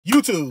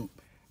YouTube,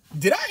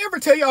 did I ever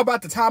tell y'all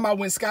about the time I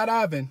went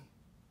skydiving?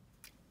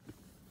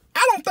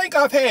 I don't think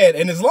I've had,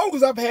 and as long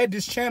as I've had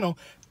this channel,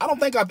 I don't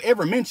think I've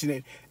ever mentioned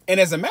it. And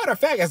as a matter of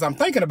fact, as I'm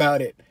thinking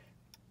about it,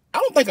 I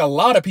don't think a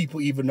lot of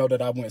people even know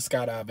that I went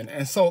skydiving.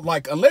 And so,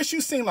 like, unless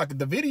you've seen, like,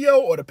 the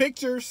video or the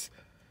pictures,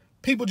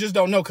 people just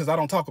don't know because I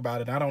don't talk about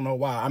it. I don't know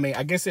why. I mean,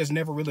 I guess there's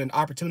never really an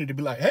opportunity to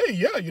be like, hey,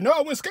 yeah, you know,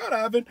 I went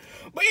skydiving.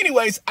 But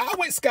anyways, I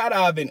went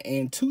skydiving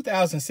in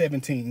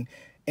 2017.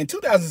 And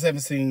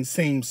 2017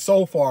 seems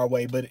so far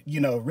away, but, you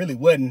know, it really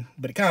wasn't.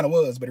 But it kind of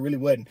was, but it really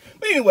wasn't.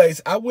 But anyways,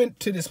 I went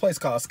to this place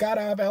called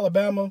Skydive,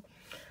 Alabama.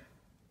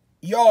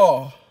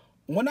 Y'all,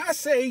 when I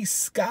say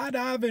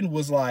skydiving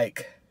was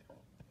like,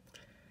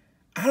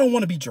 I don't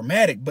want to be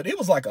dramatic, but it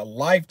was like a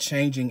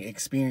life-changing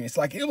experience.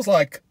 Like, it was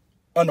like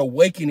an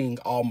awakening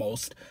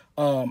almost.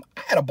 I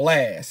had a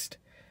blast.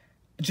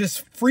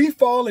 Just free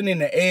falling in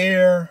the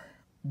air.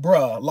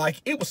 Bruh,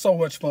 like, it was so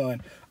much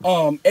fun.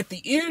 At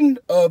the end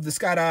of the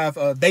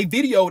skydive, they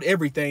videoed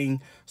everything,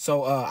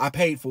 so I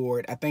paid for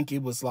it. I think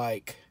it was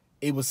like,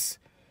 it was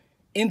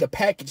in the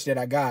package that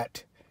I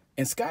got.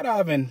 And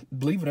skydiving,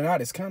 believe it or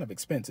not, is kind of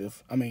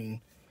expensive. I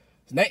mean,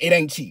 it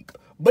ain't cheap.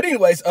 But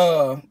anyways,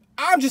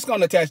 I'm just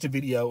gonna attach the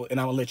video and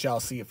I'm gonna let y'all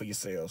see it for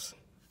yourselves.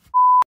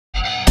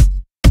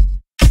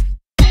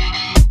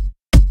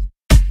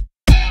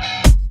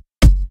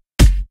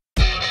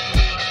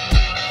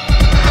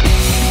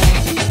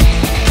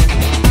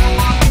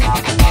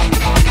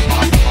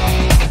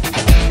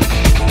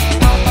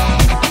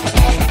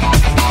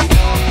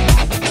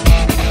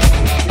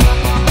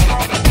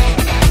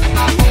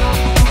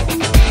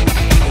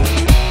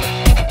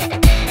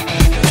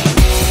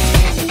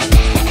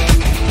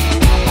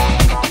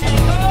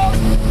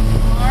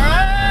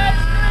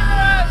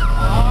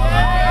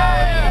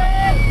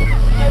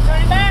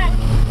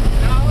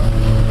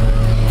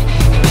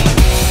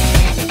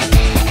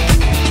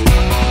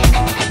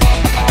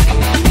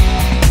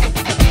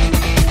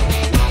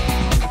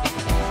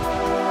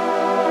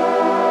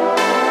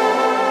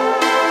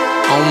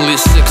 Only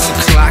 6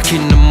 o'clock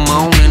in the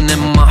morning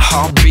and my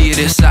heartbeat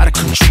is out of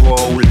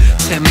control.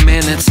 10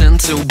 minutes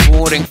into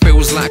boarding,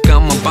 feels like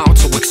I'm about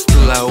to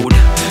explode.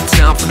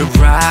 Time for the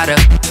ride up,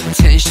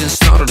 tension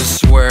started to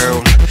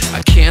swirl.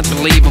 I can't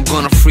believe I'm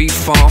gonna free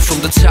fall from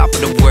the top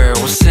of the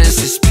world.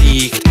 Senses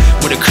peaked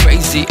with a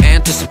crazy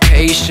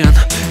anticipation.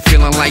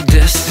 Feeling like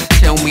this,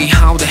 tell me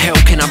how the hell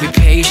can I be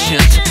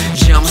patient?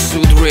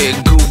 Jumpsuit rig,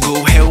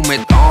 Google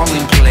helmet all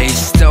in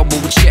place.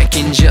 Double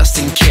checking just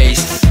in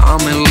case.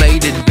 I'm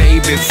elated,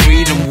 baby,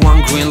 freedom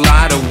one green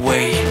light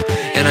away,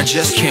 and I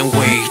just can't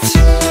wait.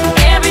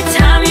 Every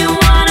time you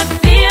wanna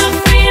feel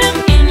freedom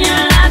in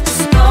your life,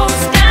 just go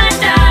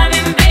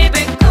skydiving,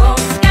 baby, go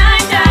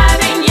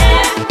skydiving,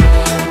 yeah.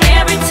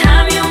 Every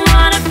time you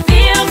wanna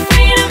feel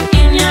freedom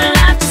in your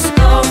life, just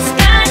go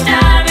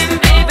skydiving,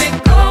 baby,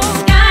 go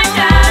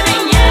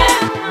skydiving, yeah.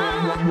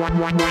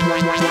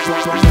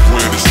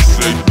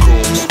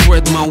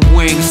 Spread my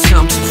wings,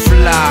 time to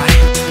fly.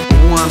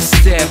 One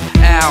step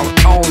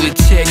out, all it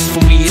takes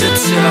for me to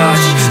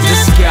touch the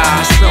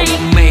sky. So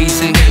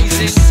amazing,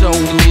 so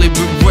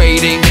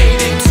liberating.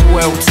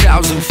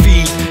 12,000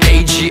 feet,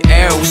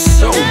 AGL,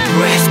 so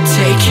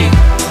breathtaking.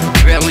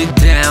 Belly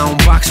down,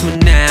 box me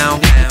now.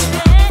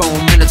 4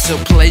 minutes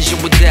of pleasure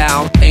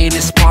without any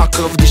spark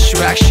of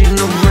distraction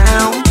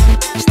around.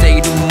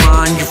 State of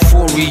mind,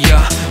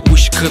 euphoria,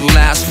 wish it could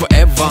last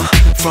forever.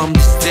 From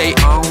this day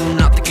on,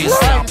 nothing can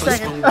stop us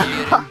from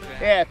getting.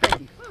 Yeah,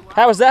 thank you.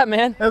 How was that,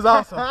 man? It was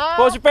awesome. What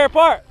was your favorite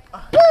part?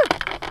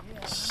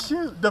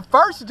 Shoot, the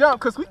first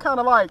jump, because we kind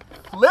of like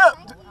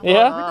flipped.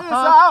 Yeah? We did so,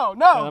 I don't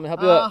know. Let me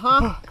help you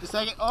up. Just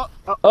take it.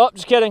 Oh,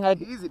 just kidding.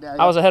 Easy now.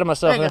 I was ahead of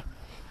myself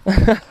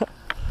there.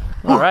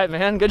 All right,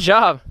 man. Good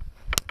job.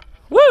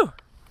 Woo!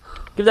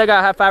 Give that guy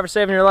a high five for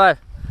saving your life.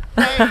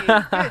 Hey, good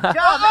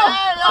job,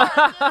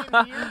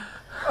 man.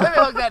 Let me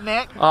hug that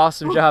neck.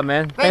 Awesome job,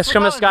 man. Thanks for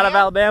coming to Skydive,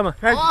 Alabama.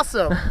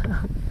 Awesome.